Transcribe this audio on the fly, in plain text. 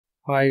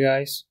Hi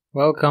guys,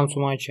 welcome to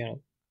my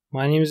channel.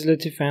 My name is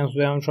Latif and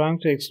today I'm trying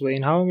to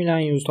explain how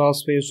Milan used half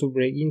space to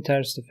break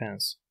Inter's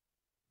defense.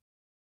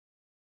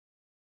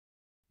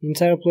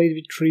 Inter played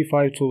with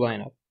 3-5-2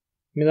 lineup.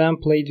 Milan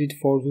played with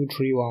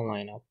 4-2-3-1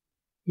 lineup.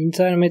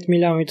 Inter met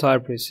Milan with high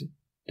pressing.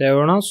 They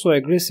were not so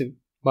aggressive,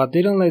 but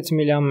didn't let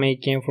Milan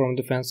make game from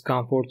defense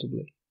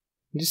comfortably.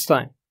 This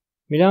time,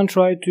 Milan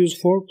tried to use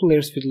 4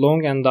 players with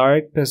long and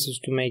direct passes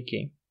to make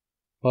game,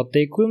 but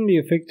they couldn't be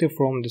effective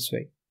from this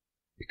way.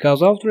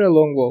 Because after a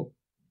long ball,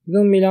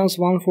 even Milan's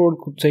one forward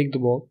could take the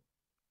ball.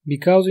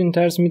 Because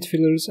Inter's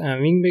midfielders and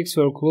wingbacks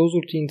were closer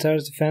to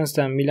Inter's defense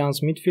than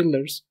Milan's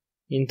midfielders,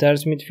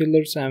 Inter's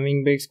midfielders and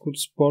wingbacks could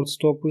support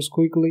stoppers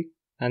quickly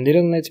and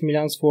didn't let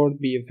Milan's forward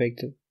be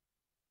effective.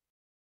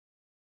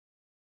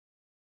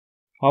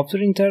 After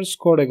Inter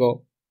scored a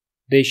goal,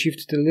 they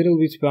shifted a little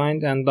bit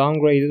behind and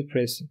downgraded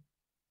pressing,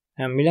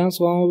 and Milan's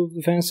one of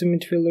the defensive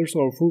midfielders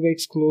or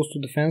fullbacks close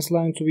to defense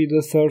line to be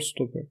the third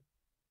stopper.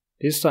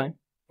 This time,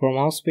 from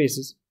all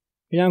spaces,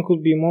 Milan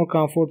could be more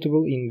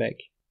comfortable in back.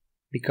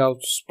 Because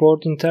to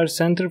support Inter's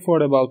center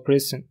forward about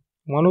pressing,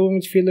 one of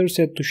the midfielders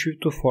had to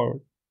shift to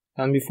forward,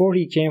 and before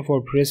he came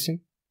for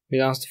pressing,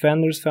 Milan's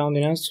defenders found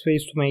enough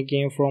space to make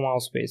game from all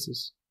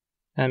spaces.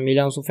 And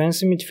Milan's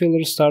offensive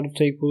midfielders started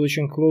to take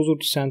position closer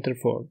to center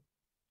forward,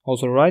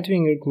 also right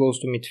winger close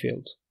to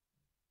midfield.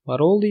 But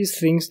all these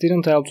things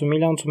didn't help to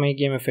Milan to make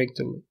game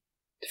effectively.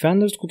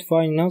 Defenders could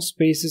find enough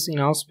spaces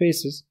in all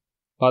spaces,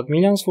 but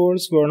Milan's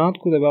forwards were not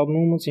good about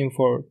movements in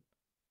forward,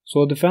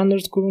 so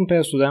defenders couldn't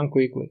pass to them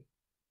quickly.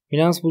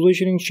 Milan's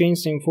positioning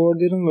change in forward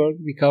didn't work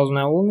because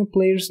now only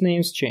players'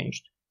 names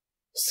changed.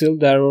 Still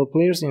there were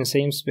players in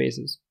same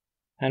spaces,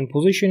 and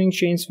positioning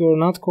changes were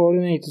not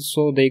coordinated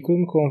so they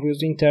couldn't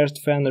confuse Inter's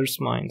defenders'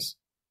 minds.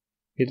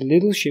 With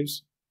little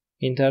shifts,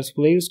 Inter's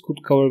players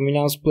could cover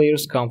Milan's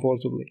players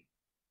comfortably.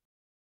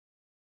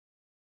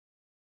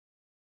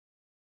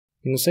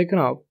 In the second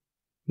half,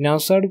 Milan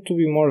started to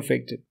be more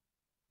effective.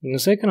 In the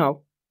second half,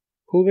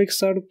 fullbacks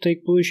started to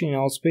take position in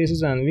all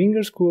spaces and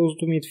wingers close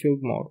to midfield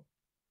more.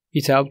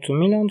 It helped to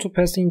Milan to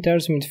pass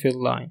Inter's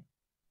midfield line,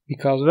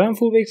 because when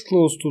fullbacks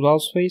close to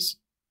half space,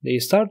 they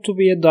start to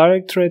be a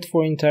direct threat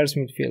for Inter's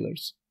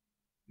midfielders.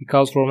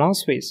 Because from half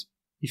space,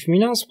 if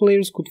Milan's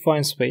players could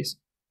find space,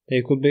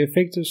 they could be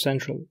effective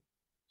centrally.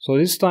 So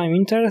this time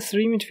Inter's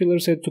 3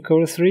 midfielders had to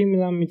cover 3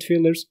 Milan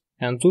midfielders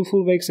and 2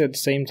 fullbacks at the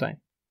same time.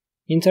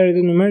 Inter had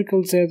a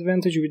numerical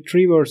disadvantage with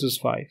 3 versus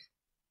 5.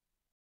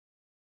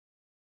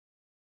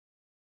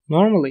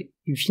 Normally,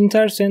 if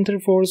Inter center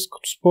forwards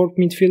could support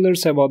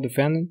midfielders about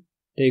defending,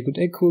 they could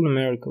equal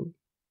numerically.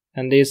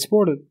 And they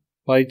supported,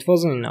 but it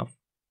wasn't enough.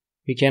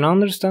 We can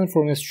understand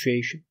from the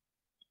situation.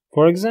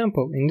 For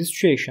example, in this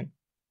situation,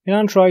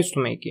 Milan tries to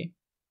make game.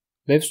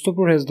 Left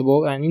stopper has the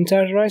ball and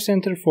Inter's right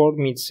center forward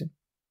meets him.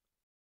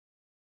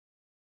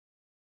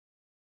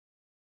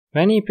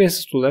 When he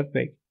passes to left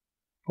back,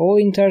 all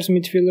Inter's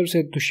midfielders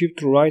had to shift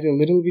to right a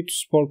little bit to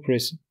support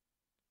pressing.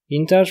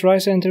 Inter's right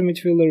center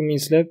midfielder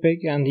meets left back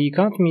and he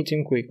can't meet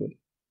him quickly,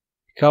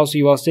 because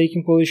he was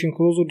taking position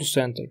closer to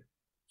center.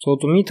 So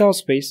to meet half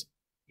space,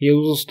 he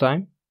loses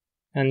time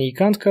and he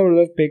can't cover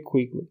left back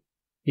quickly.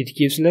 It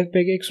gives left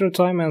back extra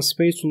time and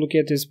space to look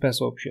at his pass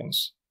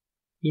options.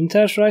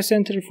 Inter's right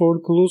center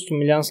forward close to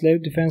Milan's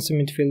left defensive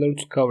midfielder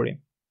to cover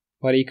him,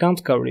 but he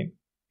can't cover him,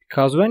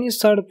 because when he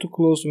started to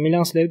close to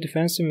Milan's left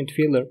defensive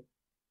midfielder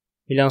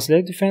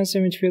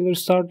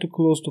started to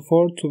close to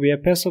forward to be a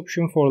pass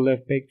option for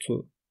left back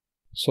too.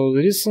 So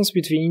the distance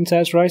between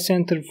Inter's right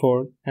center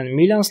forward and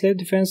Milan's left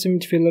defensive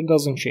midfielder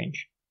doesn't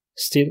change.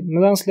 Still,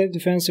 Milan's left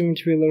defensive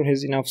midfielder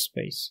has enough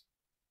space.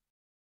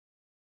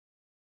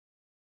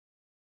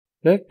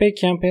 Left back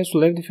can pass to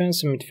left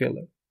defensive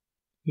midfielder.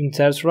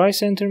 Inter's right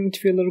center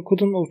midfielder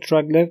couldn't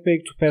obstruct left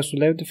back to pass to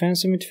left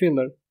defensive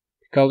midfielder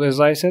because, as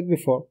I said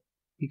before,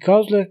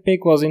 because left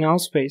back was in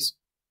half space,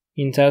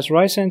 Inter's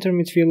right center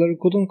midfielder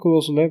couldn't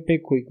close to left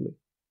back quickly.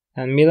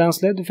 And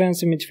Milan's left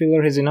defensive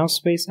midfielder has enough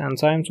space and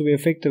time to be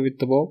effective with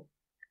the ball,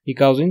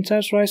 because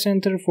Inter's right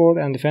center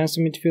forward and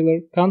defensive midfielder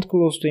can't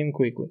close to him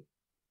quickly.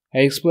 I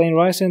explained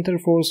right center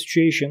forward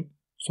situation,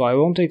 so I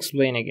won't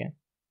explain again.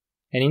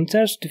 And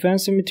Inter's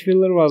defensive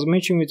midfielder was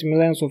matching with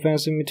Milan's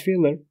offensive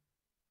midfielder,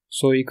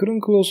 so he couldn't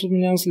close to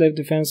Milan's left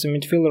defensive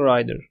midfielder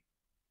either.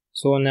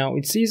 So now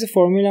it's easy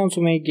for Milan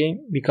to make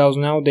game, because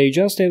now they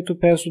just have to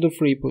pass to the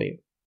free player.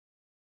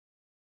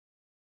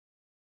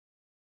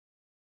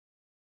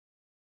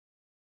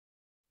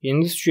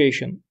 In this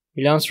situation,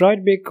 Milan's right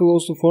back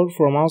close to forward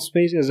from half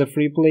space as a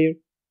free player,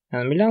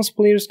 and Milan's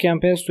players can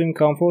pass to him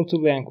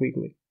comfortably and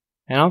quickly.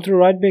 And after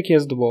right back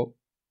has the ball,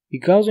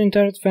 because the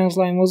entire defense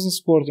line wasn't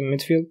supporting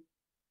midfield,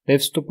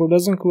 left stopper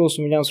doesn't close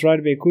to Milan's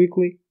right back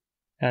quickly,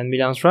 and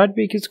Milan's right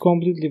back is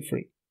completely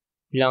free.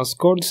 Milan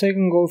scored the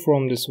second goal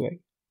from this way.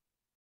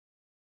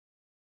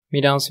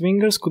 Milan's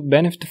wingers could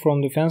benefit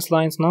from defense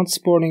lines not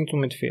supporting to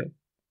midfield.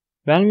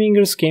 When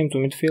wingers came to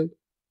midfield,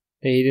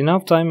 they had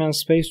enough time and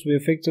space to be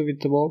effective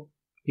with the ball,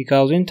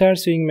 because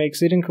Inter's wingbacks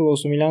didn't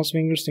close to Milan's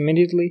wingers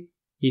immediately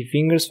if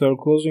wingers were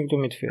closing to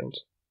midfield.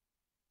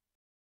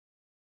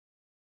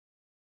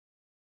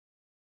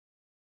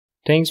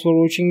 Thanks for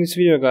watching this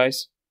video,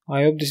 guys.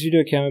 I hope this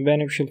video can be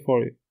beneficial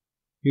for you.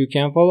 You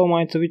can follow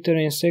my Twitter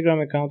and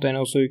Instagram account, and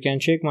also you can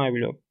check my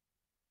blog.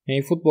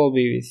 May football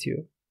be with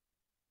you.